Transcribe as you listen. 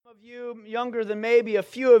you, younger than maybe a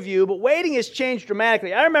few of you, but waiting has changed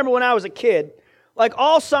dramatically. I remember when I was a kid, like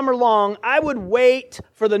all summer long, I would wait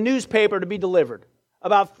for the newspaper to be delivered.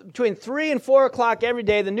 About between 3 and 4 o'clock every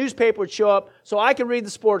day, the newspaper would show up so I could read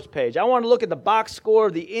the sports page. I wanted to look at the box score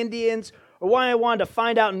of the Indians, or when I wanted to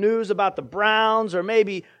find out news about the Browns, or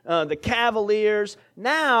maybe the Cavaliers.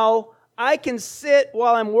 Now, I can sit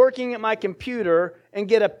while I'm working at my computer and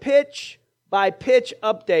get a pitch-by-pitch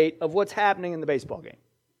update of what's happening in the baseball game.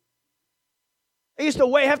 I used to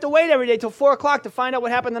have to wait every day till 4 o'clock to find out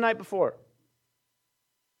what happened the night before.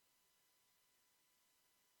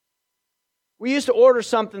 We used to order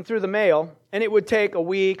something through the mail, and it would take a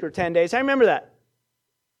week or 10 days. I remember that.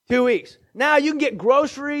 2 weeks. Now you can get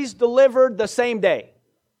groceries delivered the same day.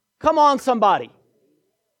 Come on, somebody. If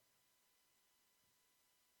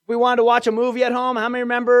we wanted to watch a movie at home, how many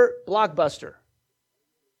remember Blockbuster?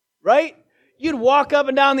 Right? You'd walk up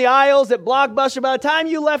and down the aisles at Blockbuster. By the time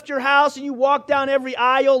you left your house and you walked down every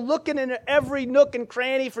aisle, looking in every nook and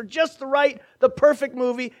cranny for just the perfect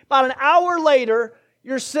movie, about an hour later,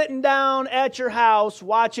 you're sitting down at your house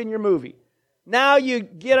watching your movie. Now you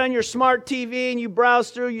get on your smart TV and you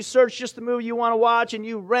browse through, you search just the movie you want to watch, and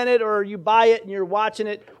you rent it or you buy it and you're watching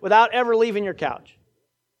it without ever leaving your couch.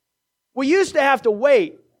 We used to have to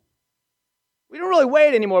wait. We don't really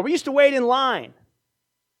wait anymore. We used to wait in line.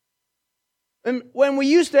 And when we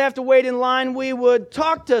used to have to wait in line, we would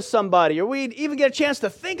talk to somebody, or we'd even get a chance to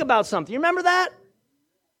think about something. You remember that?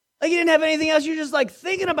 Like you didn't have anything else, you're just like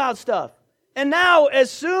thinking about stuff. And now,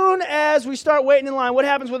 as soon as we start waiting in line, what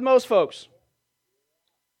happens with most folks?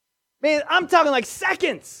 Man, I'm talking like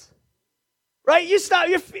seconds. Right?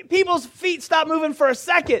 People's feet stop moving for a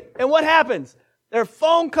second. And what happens? Their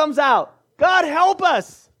phone comes out. God help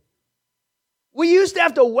us. We used to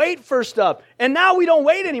have to wait for stuff. And now we don't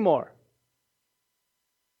wait anymore.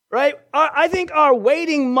 Right? I think our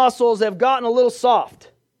waiting muscles have gotten a little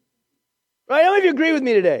soft. Right? How many of you agree with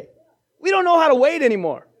me today? We don't know how to wait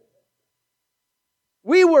anymore.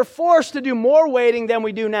 We were forced to do more waiting than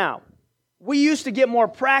we do now. We used to get more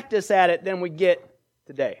practice at it than we get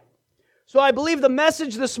today. So I believe the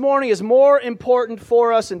message this morning is more important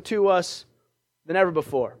for us and to us than ever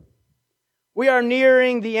before. We are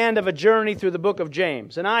nearing the end of a journey through the book of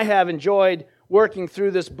James, and I have enjoyed working through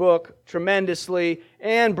this book tremendously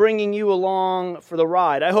and bringing you along for the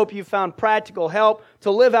ride. I hope you found practical help to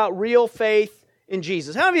live out real faith in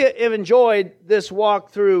Jesus. How many of you have enjoyed this walk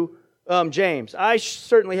through James? I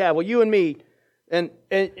certainly have. Well, you and me, and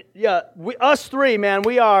us three, man,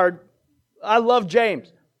 I love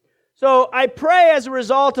James. So I pray as a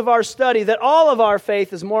result of our study that all of our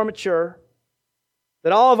faith is more mature,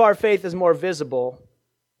 that all of our faith is more visible,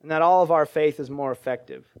 and that all of our faith is more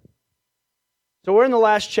effective. So we're in the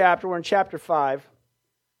last chapter. We're in chapter 5,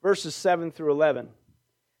 verses 7 through 11.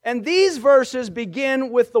 And these verses begin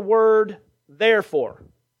with the word therefore.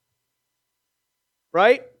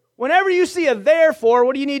 Right? Whenever you see a therefore,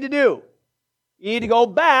 what do you need to do? You need to go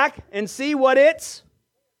back and see what it's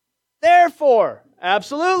there for.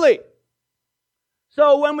 Absolutely.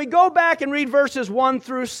 So when we go back and read verses 1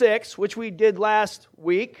 through 6, which we did last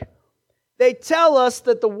week, they tell us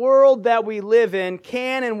that the world that we live in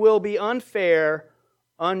can and will be unfair,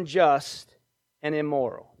 unjust, and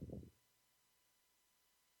immoral.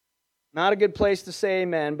 Not a good place to say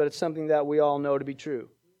amen, but it's something that we all know to be true.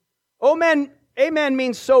 Amen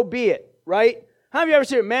means so be it, right? How many of you ever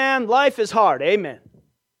said, man, life is hard, amen?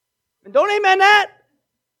 And don't amen that.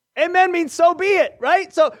 Amen means so be it,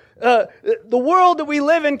 right? So the world that we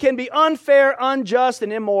live in can be unfair, unjust,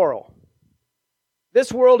 and immoral.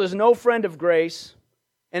 This world is no friend of grace,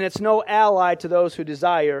 and it's no ally to those who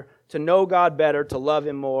desire to know God better, to love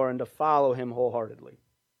Him more, and to follow Him wholeheartedly.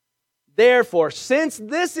 Therefore, since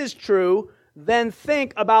this is true, then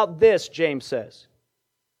think about this, James says.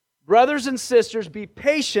 Brothers and sisters, be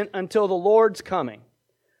patient until the Lord's coming.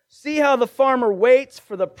 See how the farmer waits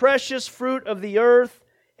for the precious fruit of the earth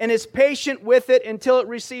and is patient with it until it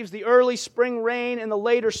receives the early spring rain and the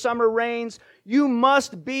later summer rains. You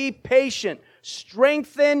must be patient.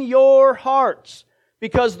 Strengthen your hearts,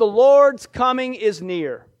 because the Lord's coming is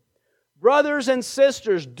near. Brothers and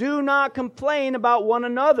sisters, do not complain about one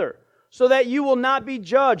another, so that you will not be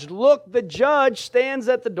judged. Look, the judge stands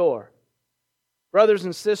at the door. Brothers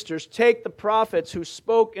and sisters, take the prophets who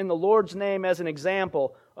spoke in the Lord's name as an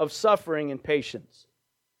example of suffering and patience.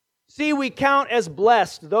 See, we count as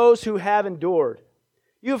blessed those who have endured.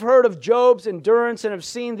 You've heard of Job's endurance and have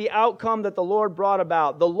seen the outcome that the Lord brought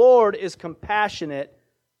about. The Lord is compassionate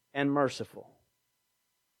and merciful.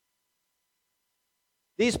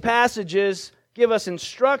 These passages give us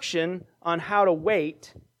instruction on how to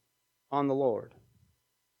wait on the Lord.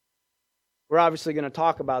 We're obviously going to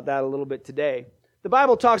talk about that a little bit today. The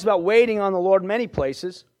Bible talks about waiting on the Lord many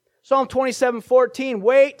places. Psalm 27:14,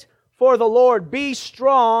 wait for the Lord, be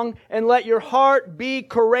strong, and let your heart be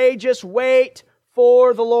courageous. Wait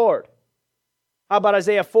for the Lord. How about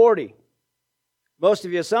Isaiah 40?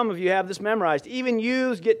 Some of you have this memorized. Even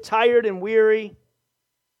youths get tired and weary.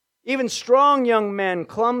 Even strong young men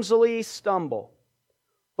clumsily stumble.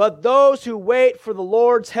 But those who wait for the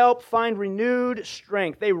Lord's help find renewed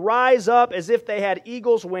strength. They rise up as if they had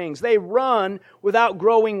eagle's wings. They run without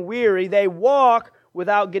growing weary. They walk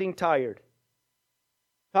without getting tired.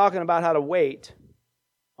 Talking about how to wait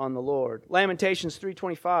on the Lord. Lamentations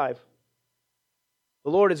 3:25. The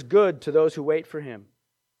Lord is good to those who wait for Him,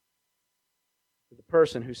 to the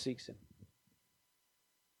person who seeks Him.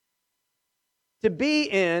 To be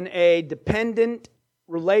in a dependent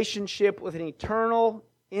relationship with an eternal,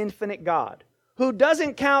 infinite God, who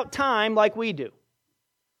doesn't count time like we do,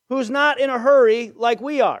 who's not in a hurry like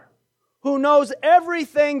we are, who knows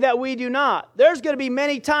everything that we do not. There's going to be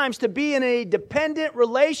many times to be in a dependent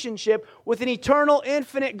relationship with an eternal,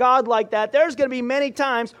 infinite God like that. There's going to be many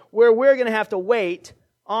times where we're going to have to wait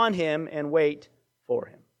on Him and wait for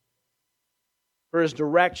Him, for His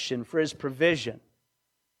direction, for His provision.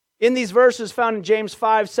 In these verses found in James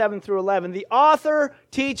 5:7-11, the author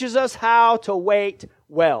teaches us how to wait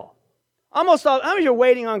well. How many of you are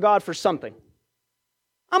waiting on God for something?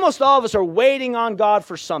 Almost all of us are waiting on God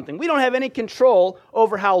for something. We don't have any control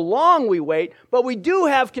over how long we wait, but we do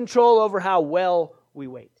have control over how well we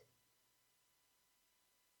wait.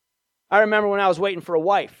 I remember when I was waiting for a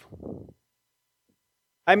wife.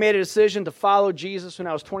 I made a decision to follow Jesus when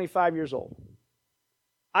I was 25 years old.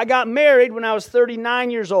 I got married when I was 39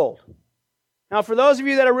 years old. Now, for those of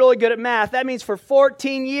you that are really good at math, that means for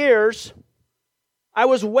 14 years, I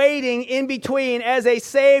was waiting in between as a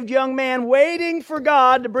saved young man, waiting for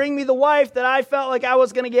God to bring me the wife that I felt like I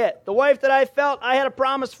was going to get, the wife that I felt I had a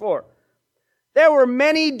promise for. There were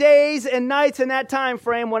many days and nights in that time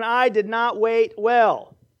frame when I did not wait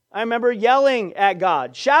well. I remember yelling at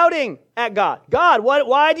God, shouting at God, God,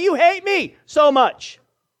 why do you hate me so much?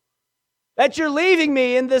 That you're leaving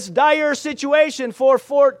me in this dire situation for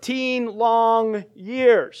 14 long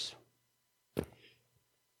years.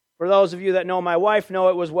 For those of you that know my wife know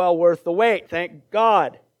it was well worth the wait. Thank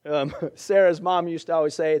God. Sarah's mom used to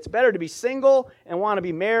always say, it's better to be single and want to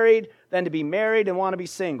be married than to be married and want to be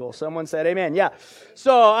single. Someone said amen. Yeah.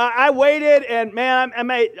 So I waited, and man,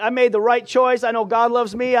 I made the right choice. I know God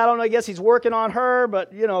loves me. I don't know, I guess He's working on her,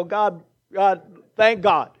 but God, thank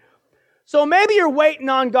God. So maybe you're waiting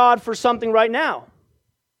on God for something right now.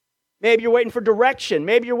 Maybe you're waiting for direction.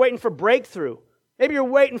 Maybe you're waiting for breakthrough. Maybe you're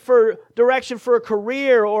waiting for direction for a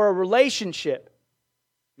career or a relationship.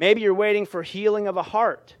 Maybe you're waiting for healing of a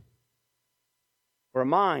heart or a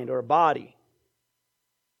mind or a body.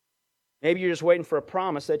 Maybe you're just waiting for a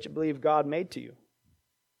promise that you believe God made to you.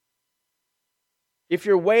 If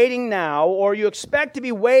you're waiting now or you expect to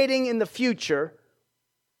be waiting in the future,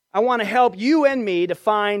 I want to help you and me to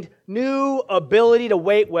find new ability to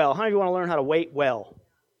wait well. How many of you want to learn how to wait well?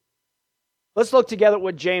 Let's look together at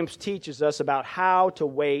what James teaches us about how to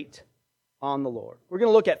wait on the Lord. We're going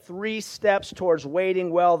to look at 3 steps towards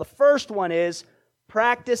waiting well. The first one is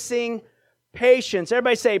practicing patience.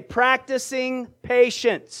 Everybody say, practicing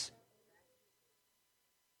patience.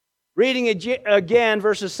 Reading again,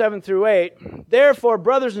 verses 7-8. Therefore,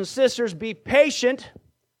 brothers and sisters, be patient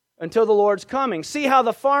until the Lord's coming. See how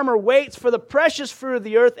the farmer waits for the precious fruit of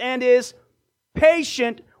the earth and is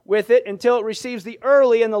patient with it until it receives the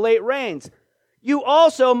early and the late rains. You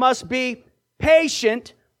also must be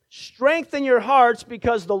patient. Strengthen your hearts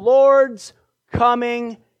because the Lord's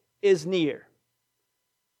coming is near.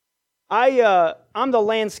 I'm the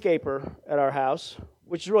landscaper at our house,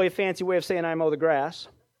 which is really a fancy way of saying I mow the grass.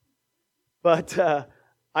 But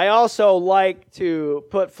I also like to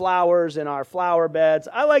put flowers in our flower beds.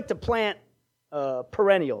 I like to plant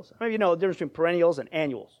perennials. Maybe you know the difference between perennials and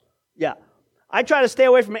annuals. Yeah. I try to stay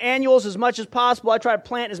away from annuals as much as possible. I try to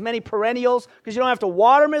plant as many perennials because you don't have to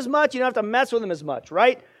water them as much. You don't have to mess with them as much,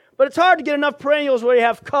 right? But it's hard to get enough perennials where you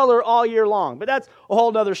have color all year long. But that's a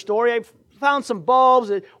whole other story. I found some bulbs,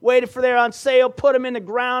 waited for they're on sale, put them in the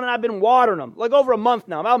ground, and I've been watering them like over a month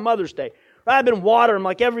now, about Mother's Day. I've been watering them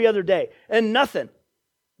like every other day. And nothing.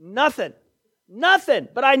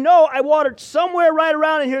 But I know I watered somewhere right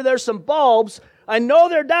around in here. There's some bulbs. I know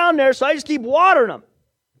they're down there, so I just keep watering them.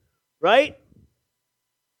 Right?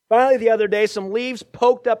 Finally, the other day, some leaves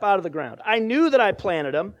poked up out of the ground. I knew that I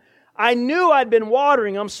planted them. I knew I'd been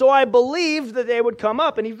watering them, so I believed that they would come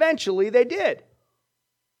up, and eventually they did.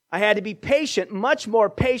 I had to be patient, much more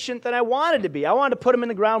patient than I wanted to be. I wanted to put them in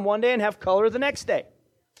the ground one day and have color the next day.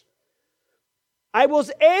 I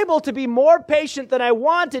was able to be more patient than I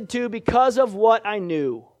wanted to because of what I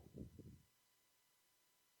knew.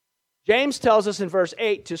 James tells us in verse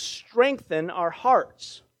 8 to strengthen our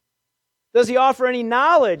hearts. Does he offer any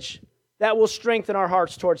knowledge that will strengthen our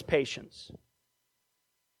hearts towards patience?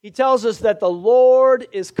 He tells us that the Lord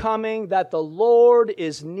is coming, that the Lord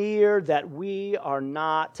is near, that we are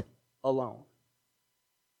not alone.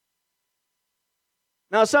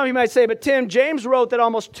 Now, some of you might say, but Tim, James wrote that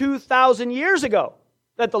almost 2,000 years ago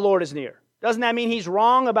that the Lord is near. Doesn't that mean he's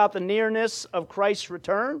wrong about the nearness of Christ's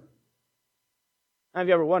return? Have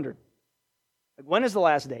you ever wondered? Like, when is the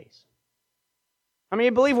last days? How many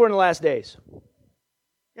of you believe we're in the last days?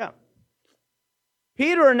 Yeah.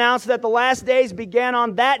 Peter announced that the last days began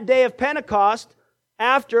on that day of Pentecost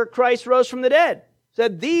after Christ rose from the dead.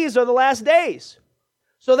 Said these are the last days.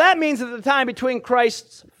 So that means that the time between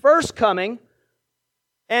Christ's first coming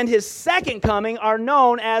and his second coming are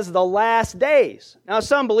known as the last days. Now,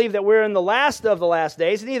 some believe that we're in the last of the last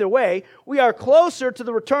days, and either way, we are closer to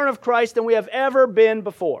the return of Christ than we have ever been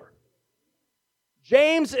before.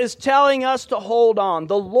 James is telling us to hold on.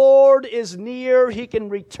 The Lord is near. He can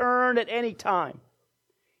return at any time.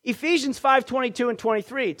 Ephesians 5:22 and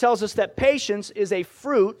 23 tells us that patience is a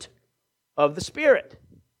fruit of the Spirit.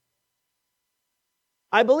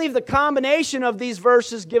 I believe the combination of these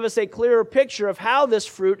verses give us a clearer picture of how this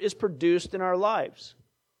fruit is produced in our lives.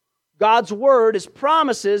 God's Word, His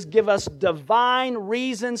promises, give us divine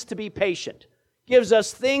reasons to be patient, gives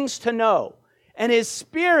us things to know, and His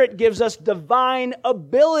Spirit gives us divine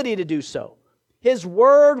ability to do so. His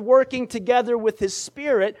Word working together with His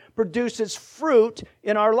Spirit produces fruit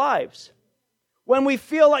in our lives. When we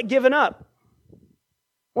feel like giving up,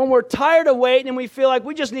 when we're tired of waiting and we feel like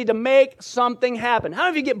we just need to make something happen. How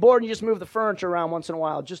many of you get bored and you just move the furniture around once in a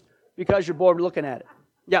while just because you're bored looking at it?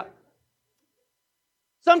 Yeah.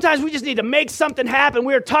 Sometimes we just need to make something happen.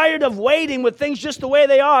 We're tired of waiting with things just the way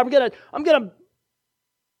they are. I'm gonna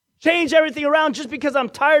change everything around just because I'm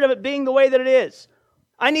tired of it being the way that it is.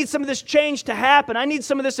 I need some of this change to happen. I need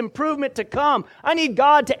some of this improvement to come. I need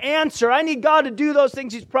God to answer. I need God to do those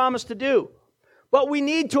things He's promised to do. But we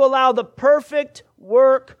need to allow the perfect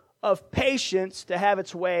work of patience to have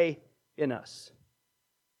its way in us.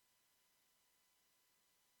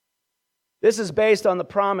 This is based on the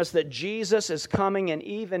promise that Jesus is coming and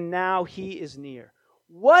even now He is near.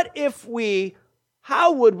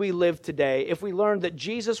 How would we live today if we learned that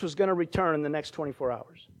Jesus was going to return in the next 24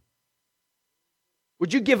 hours?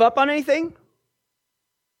 Would you give up on anything?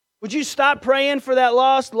 Would you stop praying for that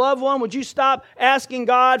lost loved one? Would you stop asking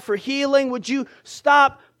God for healing? Would you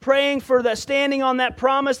stop praying for that, standing on that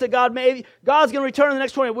promise that God made? God's going to return in the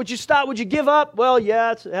next 20. Would you stop? Would you give up? Well,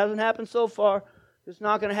 yeah, it hasn't happened so far. It's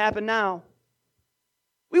not going to happen now.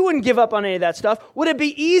 We wouldn't give up on any of that stuff. Would it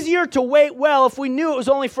be easier to wait well if we knew it was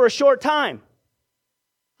only for a short time?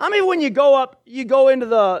 How many when you go into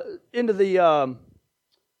the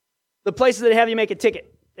places that have you make a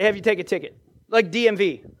ticket? They have you take a ticket, like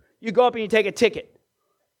DMV. You go up and you take a ticket.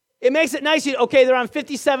 It makes it nice. Okay, they're on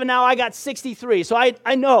 57 now. I got 63. So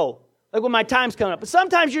I know, like when my time's coming up. But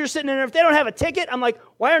sometimes you're sitting there, if they don't have a ticket, I'm like,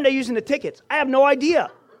 why aren't they using the tickets? I have no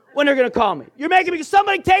idea when they're going to call me. You're making me,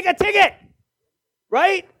 somebody take a ticket,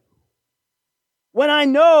 right? When I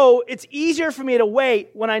know, it's easier for me to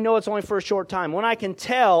wait when I know it's only for a short time, when I can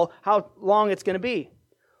tell how long it's going to be.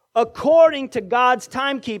 According to God's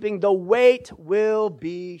timekeeping, the wait will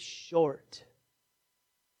be short.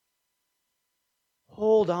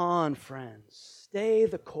 Hold on, friends. Stay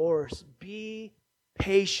the course. Be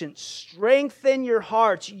patient. Strengthen your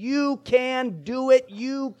hearts. You can do it.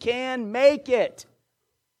 You can make it.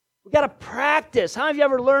 We've got to practice. How many of you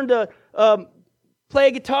ever learned to play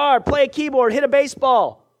a guitar, play a keyboard, hit a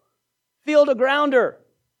baseball, field a grounder,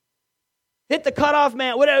 hit the cutoff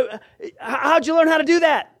man? Whatever. How'd you learn how to do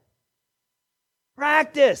that?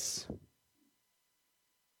 Practice.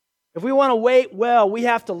 If we want to wait well, we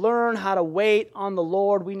have to learn how to wait on the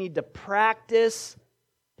Lord. We need to practice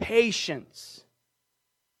patience.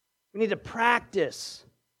 We need to practice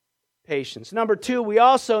patience. Number 2, we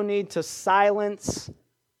also need to silence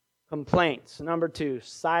complaints. Number 2,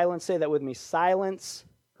 silence. Say that with me. Silence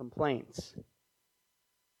complaints.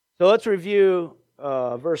 So let's review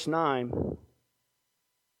verse 9.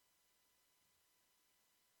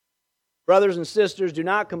 Brothers and sisters, do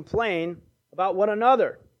not complain about one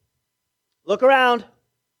another. Look around.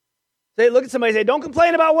 Look at somebody and say, don't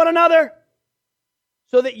complain about one another,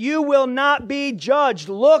 so that you will not be judged.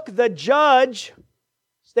 Look, the judge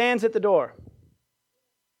stands at the door.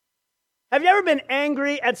 Have you ever been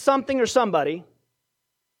angry at something or somebody,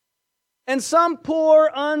 and some poor,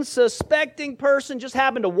 unsuspecting person just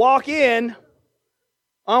happened to walk in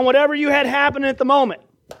on whatever you had happening at the moment,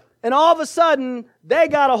 and all of a sudden, they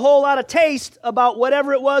got a whole lot of taste about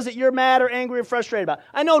whatever it was that you're mad or angry or frustrated about?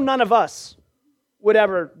 I know none of us would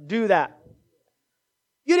ever do that.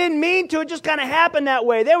 You didn't mean to. It just kind of happened that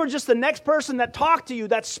way. They were just the next person that talked to you,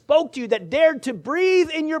 that spoke to you, that dared to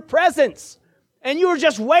breathe in your presence. And you were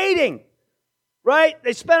just waiting, right?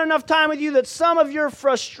 They spent enough time with you that some of your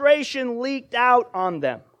frustration leaked out on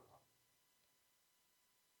them.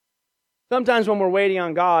 Sometimes when we're waiting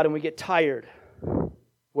on God and we get tired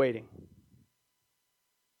waiting,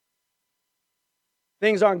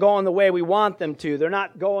 things aren't going the way we want them to. They're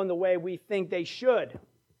not going the way we think they should.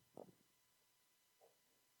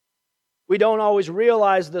 We don't always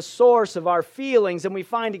realize the source of our feelings, and we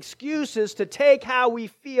find excuses to take how we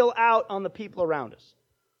feel out on the people around us.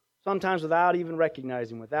 Sometimes without even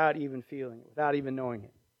recognizing, without even feeling it, without even knowing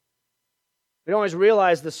it. We don't always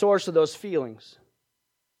realize the source of those feelings.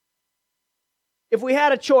 If we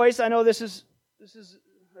had a choice, I know this is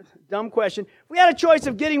a dumb question. If we had a choice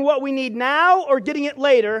of getting what we need now or getting it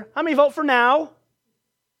later, how many vote for now?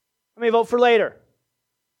 How many vote for later?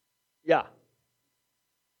 Yeah.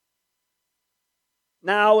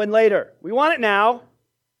 Now and later. We want it now.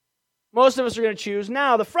 Most of us are going to choose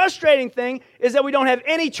now. The frustrating thing is that we don't have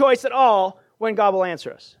any choice at all when God will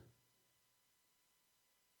answer us.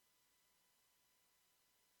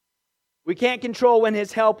 We can't control when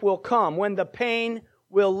His help will come, when the pain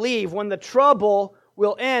will leave, when the trouble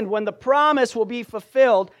will end, when the promise will be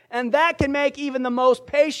fulfilled, and that can make even the most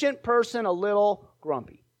patient person a little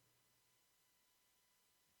grumpy.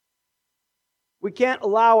 We can't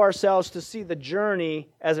allow ourselves to see the journey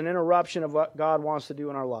as an interruption of what God wants to do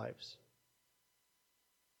in our lives.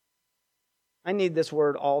 I need this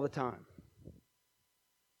word all the time.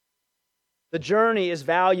 The journey is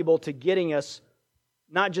valuable to getting us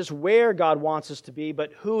not just where God wants us to be,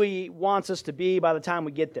 but who He wants us to be by the time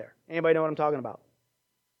we get there. Anybody know what I'm talking about?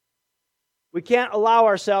 We can't allow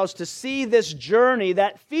ourselves to see this journey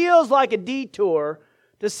that feels like a detour,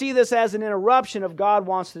 to see this as an interruption of God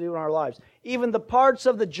wants to do in our lives. Even the parts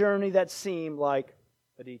of the journey that seem like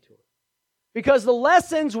a detour. Because the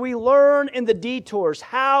lessons we learn in the detours,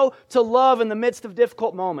 how to love in the midst of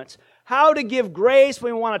difficult moments, how to give grace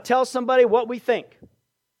when we want to tell somebody what we think,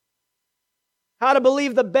 how to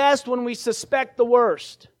believe the best when we suspect the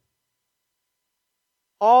worst.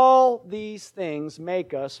 All these things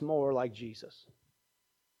make us more like Jesus.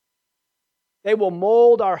 They will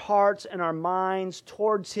mold our hearts and our minds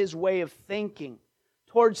towards His way of thinking,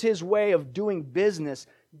 towards His way of doing business.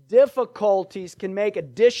 Difficulties can make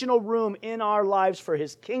additional room in our lives for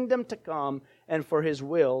His kingdom to come and for His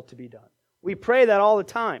will to be done. We pray that all the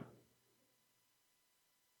time.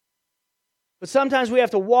 But sometimes we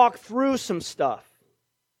have to walk through some stuff.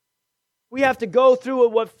 We have to go through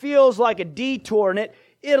what feels like a detour, and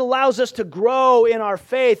it allows us to grow in our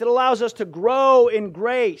faith. It allows us to grow in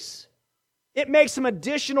grace. It makes some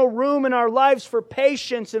additional room in our lives for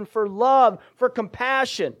patience and for love, for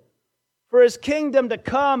compassion, for His kingdom to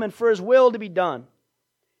come and for His will to be done.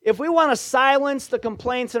 If we want to silence the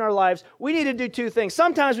complaints in our lives, we need to do two things.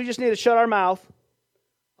 Sometimes we just need to shut our mouth.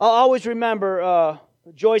 I'll always remember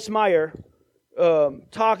Joyce Meyer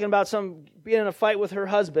talking about being in a fight with her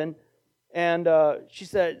husband, and she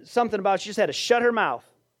said something about she just had to shut her mouth.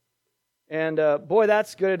 And boy,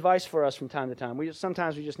 that's good advice for us from time to time.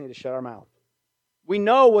 Sometimes we just need to shut our mouth. We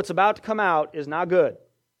know what's about to come out is not good.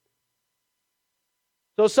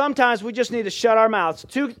 So sometimes we just need to shut our mouths.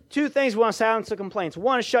 Two things we want to silence the complaints.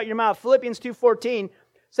 One is shut your mouth. Philippians 2:14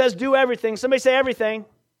 says do everything. Somebody say everything.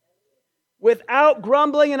 Without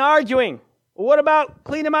grumbling and arguing. Well, what about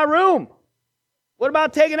cleaning my room? What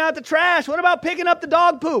about taking out the trash? What about picking up the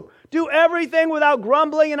dog poop? Do everything without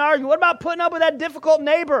grumbling and arguing. What about putting up with that difficult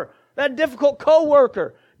neighbor, that difficult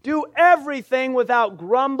coworker? Do everything without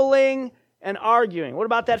grumbling and arguing. What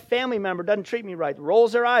about that family member doesn't treat me right,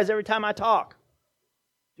 rolls their eyes every time I talk?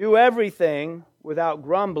 Do everything without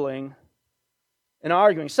grumbling and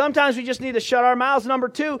arguing. Sometimes we just need to shut our mouths. Number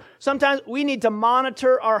two, sometimes we need to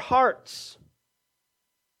monitor our hearts.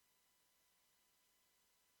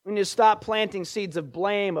 We need to stop planting seeds of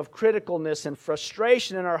blame, of criticalness, and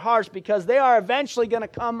frustration in our hearts, because they are eventually going to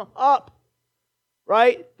come up,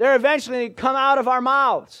 right? They're eventually going to come out of our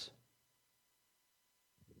mouths.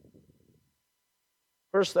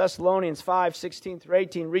 1 Thessalonians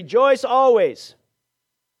 5:16-18. Rejoice always.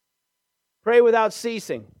 Pray without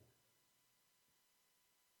ceasing.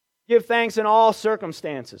 Give thanks in all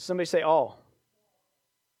circumstances. Somebody say all.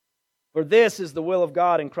 For this is the will of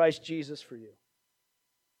God in Christ Jesus for you.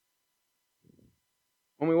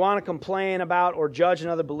 When we want to complain about or judge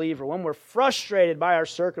another believer, when we're frustrated by our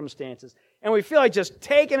circumstances, and we feel like just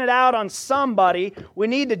taking it out on somebody, we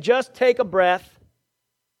need to just take a breath,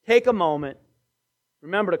 take a moment,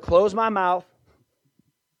 remember to close my mouth,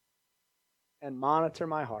 and monitor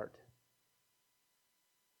my heart.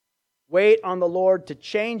 Wait on the Lord to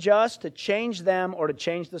change us, to change them, or to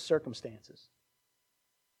change the circumstances.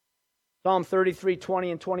 Psalm 33,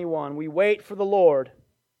 20 and 21. We wait for the Lord.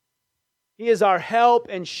 He is our help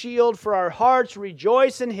and shield, for our hearts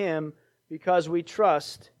rejoice in Him because we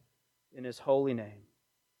trust in His holy name.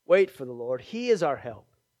 Wait for the Lord. He is our help.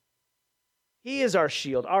 He is our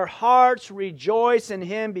shield. Our hearts rejoice in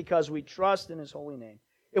Him because we trust in His holy name.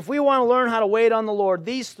 If we want to learn how to wait on the Lord,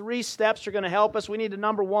 these 3 steps are going to help us. We need to,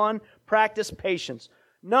 number 1, practice patience.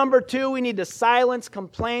 Number 2, we need to silence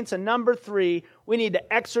complaints. And number 3, we need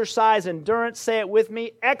to exercise endurance. Say it with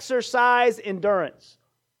me. Exercise endurance.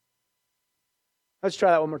 Let's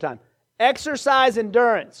try that one more time. Exercise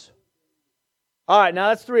endurance. All right, now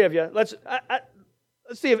that's 3 of you. Let's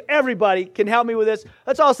see if everybody can help me with this.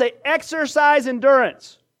 Let's all say exercise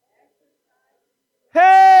endurance.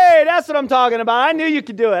 Hey, that's what I'm talking about. I knew you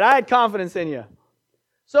could do it. I had confidence in you.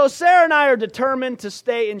 So Sarah and I are determined to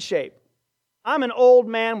stay in shape. I'm an old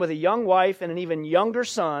man with a young wife and an even younger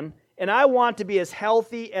son, and I want to be as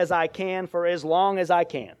healthy as I can for as long as I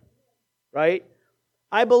can. Right?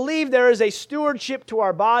 I believe there is a stewardship to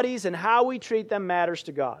our bodies, and how we treat them matters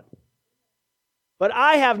to God. But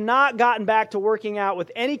I have not gotten back to working out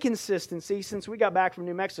with any consistency since we got back from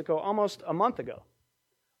New Mexico almost a month ago.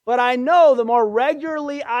 But I know the more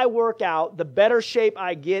regularly I work out, the better shape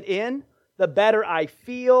I get in, the better I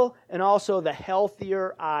feel, and also the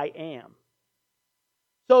healthier I am.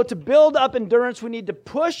 So to build up endurance, we need to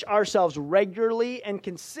push ourselves regularly and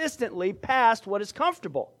consistently past what is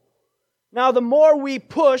comfortable. Now, the more we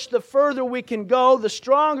push, the further we can go, the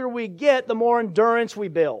stronger we get, the more endurance we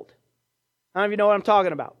build. How many of you know what I'm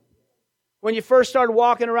talking about? When you first started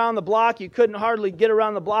walking around the block, you couldn't hardly get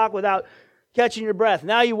around the block without catching your breath.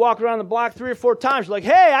 Now you walk around the block 3 or 4 times. You're like,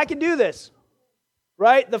 hey, I can do this.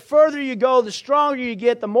 Right? The further you go, the stronger you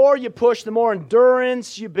get, the more you push, the more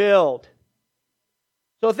endurance you build.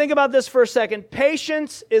 So think about this for a second.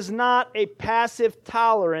 Patience is not a passive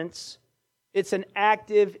tolerance. It's an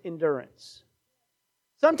active endurance.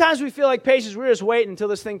 Sometimes we feel like patience, we're just waiting until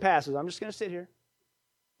this thing passes. I'm just going to sit here.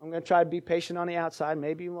 I'm going to try to be patient on the outside,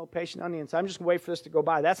 maybe a little patient on the inside. I'm just going to wait for this to go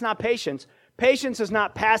by. That's not patience. Patience is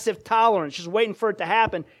not passive tolerance, just waiting for it to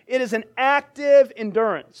happen. It is an active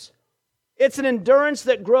endurance. It's an endurance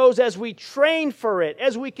that grows as we train for it,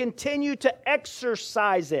 as we continue to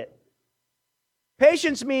exercise it.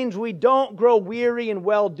 Patience means we don't grow weary in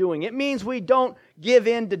well-doing. It means we don't give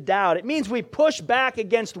in to doubt. It means we push back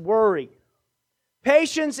against worry.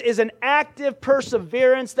 Patience is an active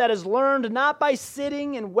perseverance that is learned not by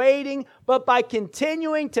sitting and waiting, but by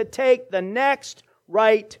continuing to take the next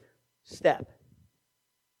right step.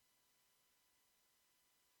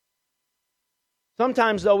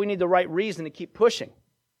 Sometimes, though, we need the right reason to keep pushing.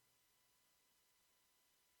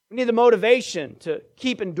 We need the motivation to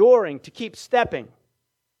keep enduring, to keep stepping.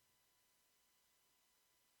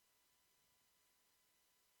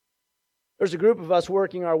 There's a group of us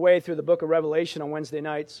working our way through the book of Revelation on Wednesday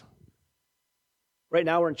nights. Right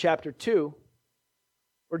now we're in chapter 2,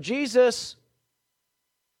 where Jesus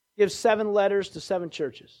gives 7 letters to 7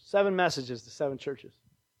 churches, 7 messages to 7 churches.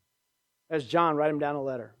 As John, write them down a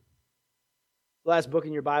letter. The last book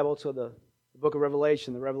in your Bible, so the book of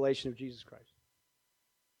Revelation, the revelation of Jesus Christ.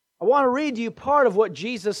 I want to read to you part of what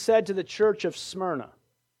Jesus said to the church of Smyrna.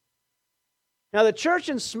 Now, the church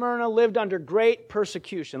in Smyrna lived under great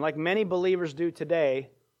persecution, like many believers do today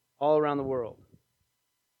all around the world.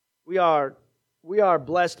 We are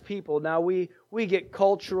blessed people. Now, we get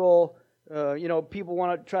cultural, people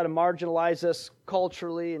want to try to marginalize us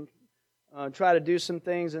culturally and try to do some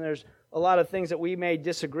things, and there's a lot of things that we may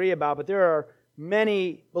disagree about, but there are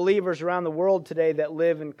many believers around the world today that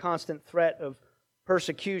live in constant threat of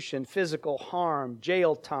persecution, physical harm,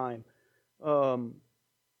 jail time,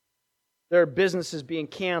 their businesses being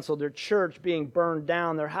canceled, their church being burned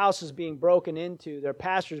down, their houses being broken into, their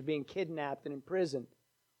pastors being kidnapped and imprisoned.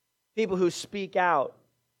 People who speak out.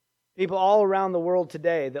 People all around the world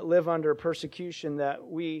today that live under persecution that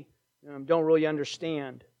we don't really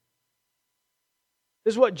understand.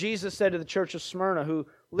 This is what Jesus said to the church of Smyrna, who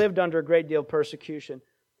lived under a great deal of persecution.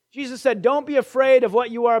 Jesus said, "Don't be afraid of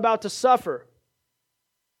what you are about to suffer.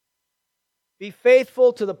 Be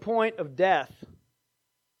faithful to the point of death,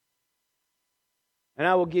 and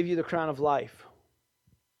I will give you the crown of life."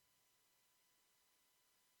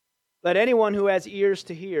 Let anyone who has ears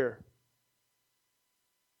to hear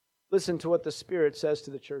listen to what the Spirit says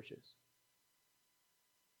to the churches.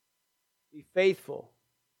 Be faithful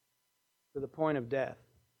to the point of death.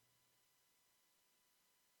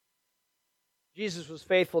 Jesus was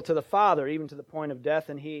faithful to the Father, even to the point of death,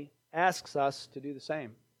 and He asks us to do the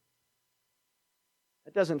same.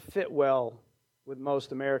 That doesn't fit well with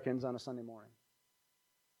most Americans on a Sunday morning.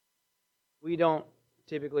 We don't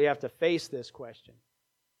typically have to face this question.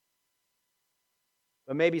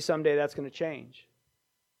 But maybe someday that's going to change.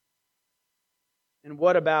 And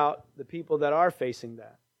what about the people that are facing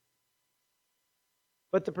that?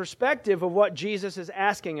 But the perspective of what Jesus is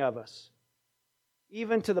asking of us,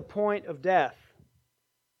 even to the point of death.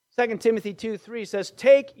 2 Timothy 2:3 says,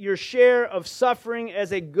 "Take your share of suffering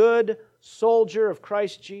as a good soldier of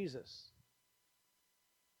Christ Jesus."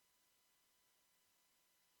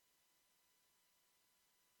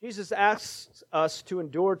 Jesus asks us to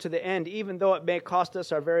endure to the end, even though it may cost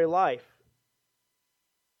us our very life.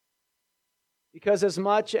 Because as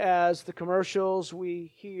much as the commercials we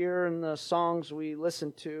hear and the songs we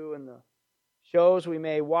listen to and the shows we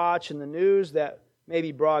may watch and the news that may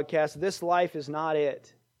be broadcast, this life is not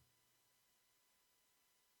it.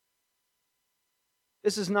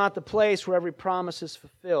 This is not the place where every promise is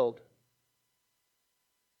fulfilled.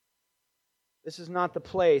 This is not the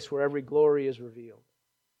place where every glory is revealed.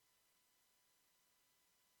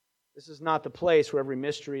 This is not the place where every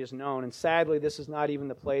mystery is known. And sadly, this is not even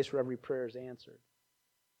the place where every prayer is answered.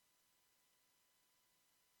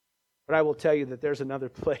 But I will tell you that there's another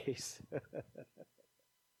place.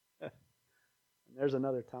 And there's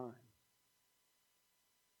another time.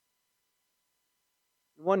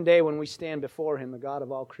 One day when we stand before Him, the God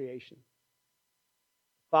of all creation,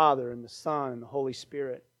 the Father and the Son and the Holy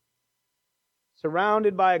Spirit,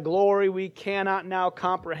 surrounded by a glory we cannot now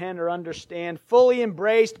comprehend or understand, fully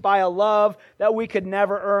embraced by a love that we could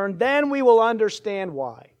never earn, then we will understand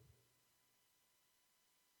why.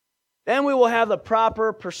 Then we will have the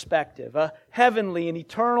proper perspective, a heavenly and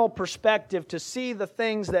eternal perspective to see the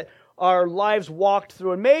things that our lives walked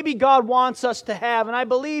through. And maybe God wants us to have, and I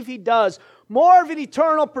believe He does, more of an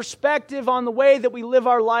eternal perspective on the way that we live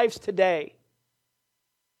our lives today.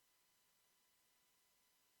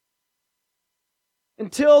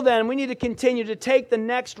 Until then, we need to continue to take the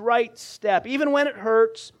next right step, even when it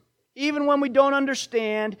hurts, even when we don't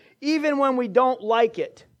understand, even when we don't like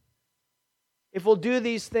it. If we'll do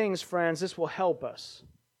these things, friends, this will help us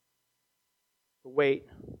to wait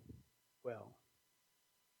well.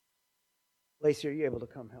 Lacey, are you able to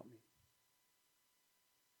come help me?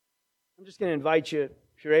 I'm just going to invite you,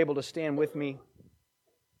 if you're able to stand with me.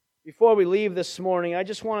 Before we leave this morning, I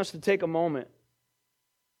just want us to take a moment.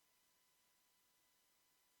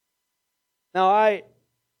 Now, I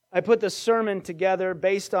put this sermon together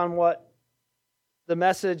based on what the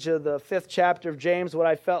message of the 5th chapter of James, what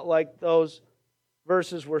I felt like those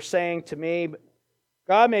verses were saying to me. But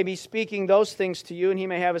God may be speaking those things to you, and He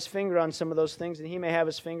may have His finger on some of those things, and He may have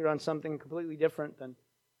His finger on something completely different than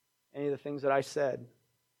any of the things that I said.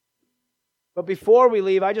 But before we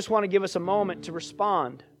leave, I just want to give us a moment to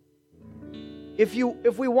respond. If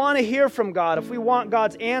we want to hear from God, if we want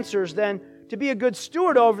God's answers, then to be a good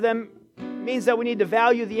steward over them means that we need to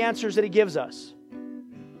value the answers that He gives us.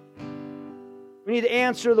 We need to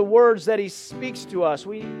answer the words that He speaks to us.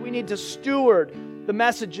 We need to steward the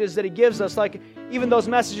messages that He gives us, like even those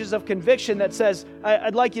messages of conviction that says,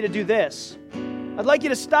 I'd like you to do this. I'd like you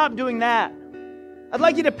to stop doing that. I'd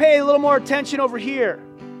like you to pay a little more attention over here.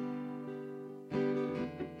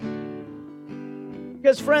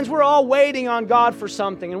 Because, friends, we're all waiting on God for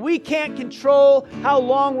something, and we can't control how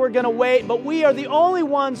long we're going to wait, but we are the only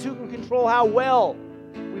ones who can control how well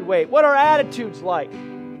we wait. What our attitude's like.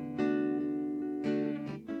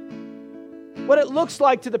 What it looks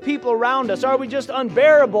like to the people around us. Are we just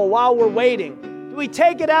unbearable while we're waiting? Do we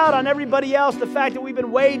take it out on everybody else, the fact that we've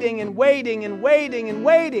been waiting and waiting and waiting and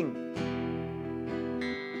waiting?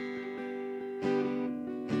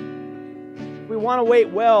 If we want to wait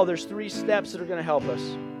well, there's 3 steps that are going to help us.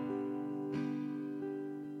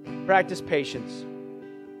 Practice patience.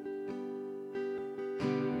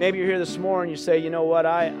 Maybe you're here this morning and you say, you know what,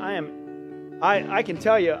 I can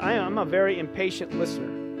tell you, I'm a very impatient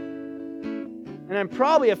listener. And I'm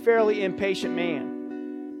probably a fairly impatient man.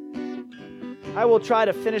 I will try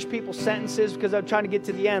to finish people's sentences because I'm trying to get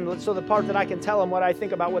to the end, so the part that I can tell them what I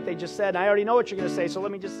think about what they just said. And I already know what you're going to say, so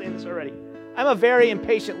let me just say this already. I'm a very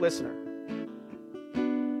impatient listener.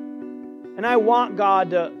 And I want God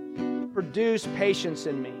to produce patience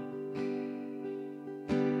in me.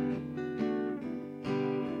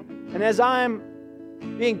 And as I'm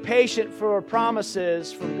being patient for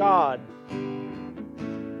promises from God,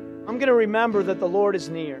 I'm going to remember that the Lord is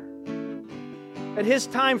near. That His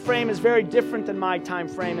time frame is very different than my time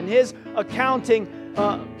frame. And His accounting,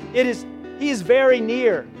 He is very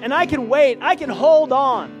near. And I can wait. I can hold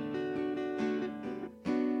on.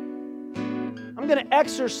 I'm going to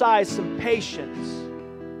exercise some patience.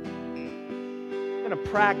 I'm going to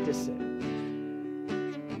practice it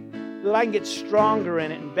so that I can get stronger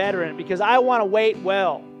in it and better in it, because I want to wait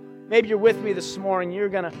well. Maybe you're with me this morning. You're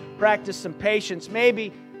going to practice some patience.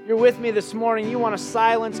 Maybe you're with me this morning. You want to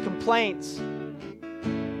silence complaints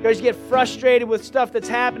because you get frustrated with stuff that's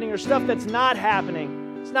happening or stuff that's not happening.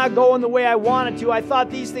 It's not going the way I wanted to. I thought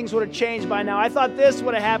these things would have changed by now. I thought this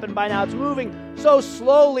would have happened by now. It's moving so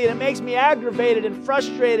slowly, and it makes me aggravated and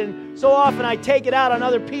frustrated. And so often I take it out on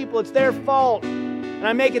other people. It's their fault, and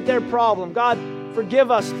I make it their problem. God, forgive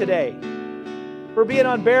us today for being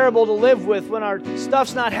unbearable to live with when our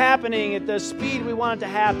stuff's not happening at the speed we want it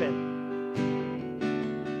to happen.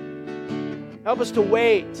 Help us to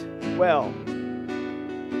wait well.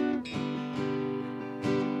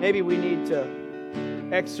 Maybe we need to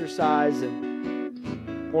exercise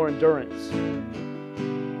and more endurance.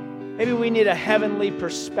 Maybe we need a heavenly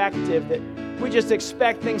perspective that we just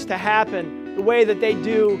expect things to happen the way that they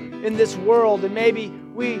do in this world, and maybe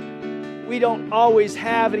we don't always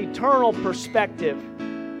have an eternal perspective,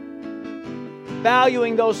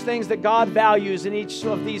 valuing those things that God values in each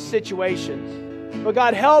of these situations. But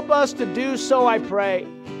God, help us to do so, I pray.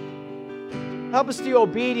 Help us to be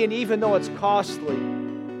obedient even though it's costly,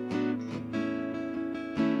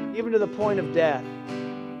 even to the point of death.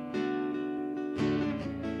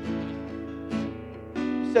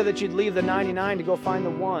 You said that you'd leave the 99 to go find the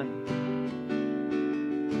one.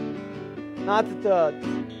 Not that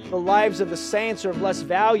the lives of the saints are of less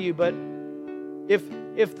value, but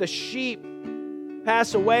if the sheep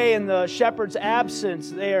pass away in the shepherd's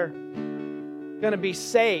absence, they're going to be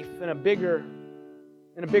safe in a bigger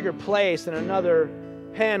place, in another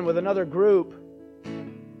pen with another group.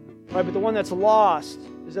 Right, but the one that's lost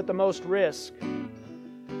is at the most risk.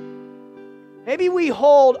 Maybe we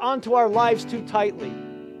hold onto our lives too tightly.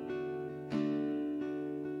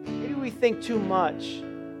 Maybe we think too much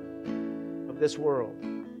of this world.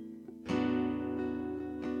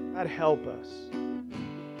 God, help us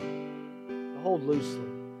to hold loosely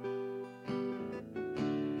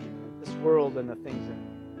this world and the things in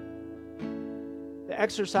it. To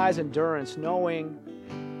exercise endurance, knowing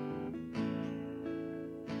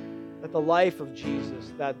that the life of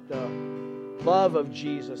Jesus, that the love of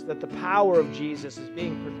Jesus, that the power of Jesus is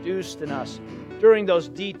being produced in us during those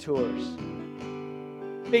detours.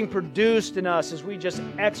 Being produced in us as we just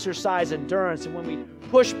exercise endurance, and when we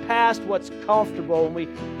push past what's comfortable, and we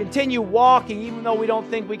continue walking even though we don't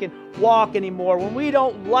think we can walk anymore, when we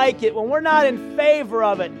don't like it, when we're not in favor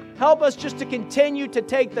of it, help us just to continue to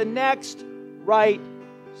take the next right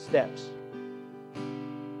steps.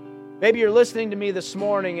 Maybe you're listening to me this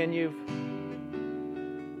morning and you've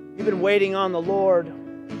been waiting on the Lord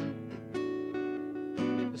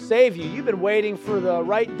to save you. You've been waiting for the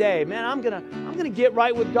right day. Man, I'm gonna get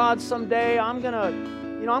right with God someday. I'm gonna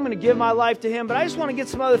give my life to Him, but I just want to get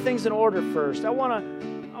some other things in order first. I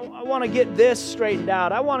want to get this straightened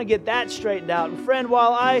out. I want to get that straightened out. And friend,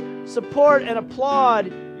 while I support and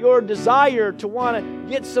applaud your desire to want to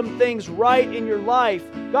get some things right in your life,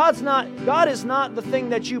 God is not the thing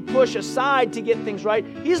that you push aside to get things right.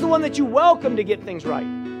 He's the one that you welcome to get things right.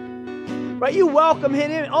 Right? You welcome Him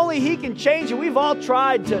in. Only He can change it. We've all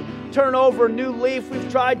tried to turn over a new leaf. We've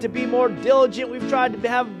tried to be more diligent. We've tried to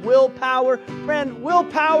have willpower. Friend,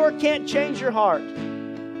 willpower can't change your heart.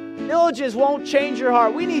 Diligence won't change your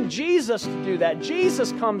heart. We need Jesus to do that.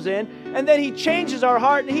 Jesus comes in, and then He changes our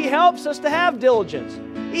heart, and He helps us to have diligence.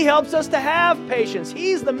 He helps us to have patience.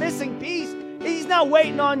 He's the missing piece. He's not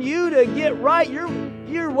waiting on you to get right.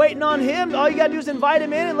 You're waiting on Him. All you got to do is invite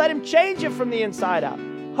Him in and let Him change it from the inside out.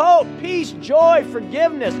 Hope, peace, joy,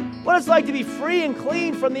 forgiveness. What it's like to be free and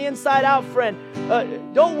clean from the inside out, friend.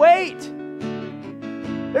 Don't wait.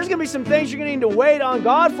 There's going to be some things you're going to need to wait on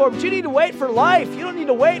God for, but you need to wait for life. You don't need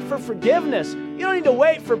to wait for forgiveness. You don't need to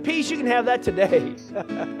wait for peace. You can have that today.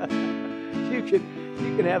 You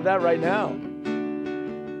can have that right now.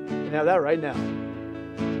 You can have that right now.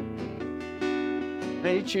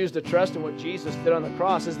 And you choose to trust in what Jesus did on the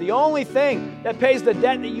cross is the only thing that pays the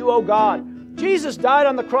debt that you owe God. Jesus died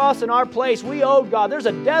on the cross in our place. We owed God. There's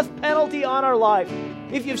a death penalty on our life.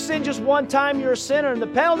 If you've sinned just one time, you're a sinner, and the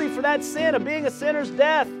penalty for that sin of being a sinner is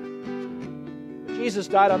death. Jesus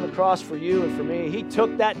died on the cross for you and for me. He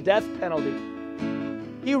took that death penalty.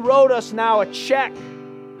 He wrote us now a check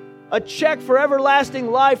a check for everlasting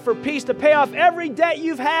life, for peace, to pay off every debt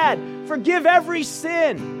you've had, forgive every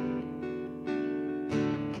sin.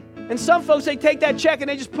 And some folks, they take that check and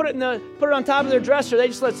they just put it on top of their dresser. They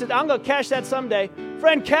just let it sit. I'm going to cash that someday.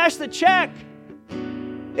 Friend, cash the check.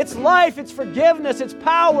 It's life, it's forgiveness, it's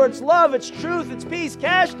power, it's love, it's truth, it's peace.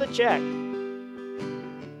 Cash the check.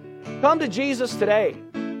 Come to Jesus today.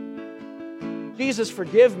 Jesus,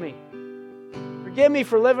 forgive me. Forgive me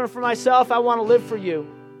for living for myself. I want to live for you.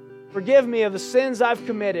 Forgive me of the sins I've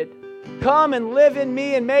committed. Come and live in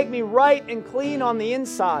me and make me right and clean on the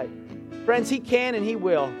inside. Friends, He can and He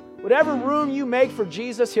will. Whatever room you make for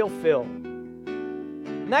Jesus, He'll fill.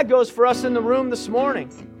 And that goes for us in the room this morning.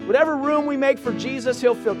 Whatever room we make for Jesus,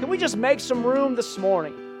 He'll fill. Can we just make some room this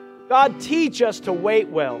morning? God, teach us to wait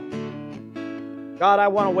well. God, I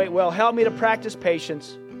want to wait well. Help me to practice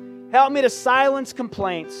patience. Help me to silence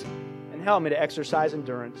complaints. And help me to exercise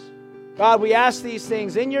endurance. God, we ask these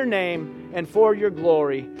things in your name and for your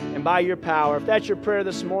glory and by your power. If that's your prayer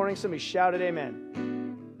this morning, somebody shout it, amen.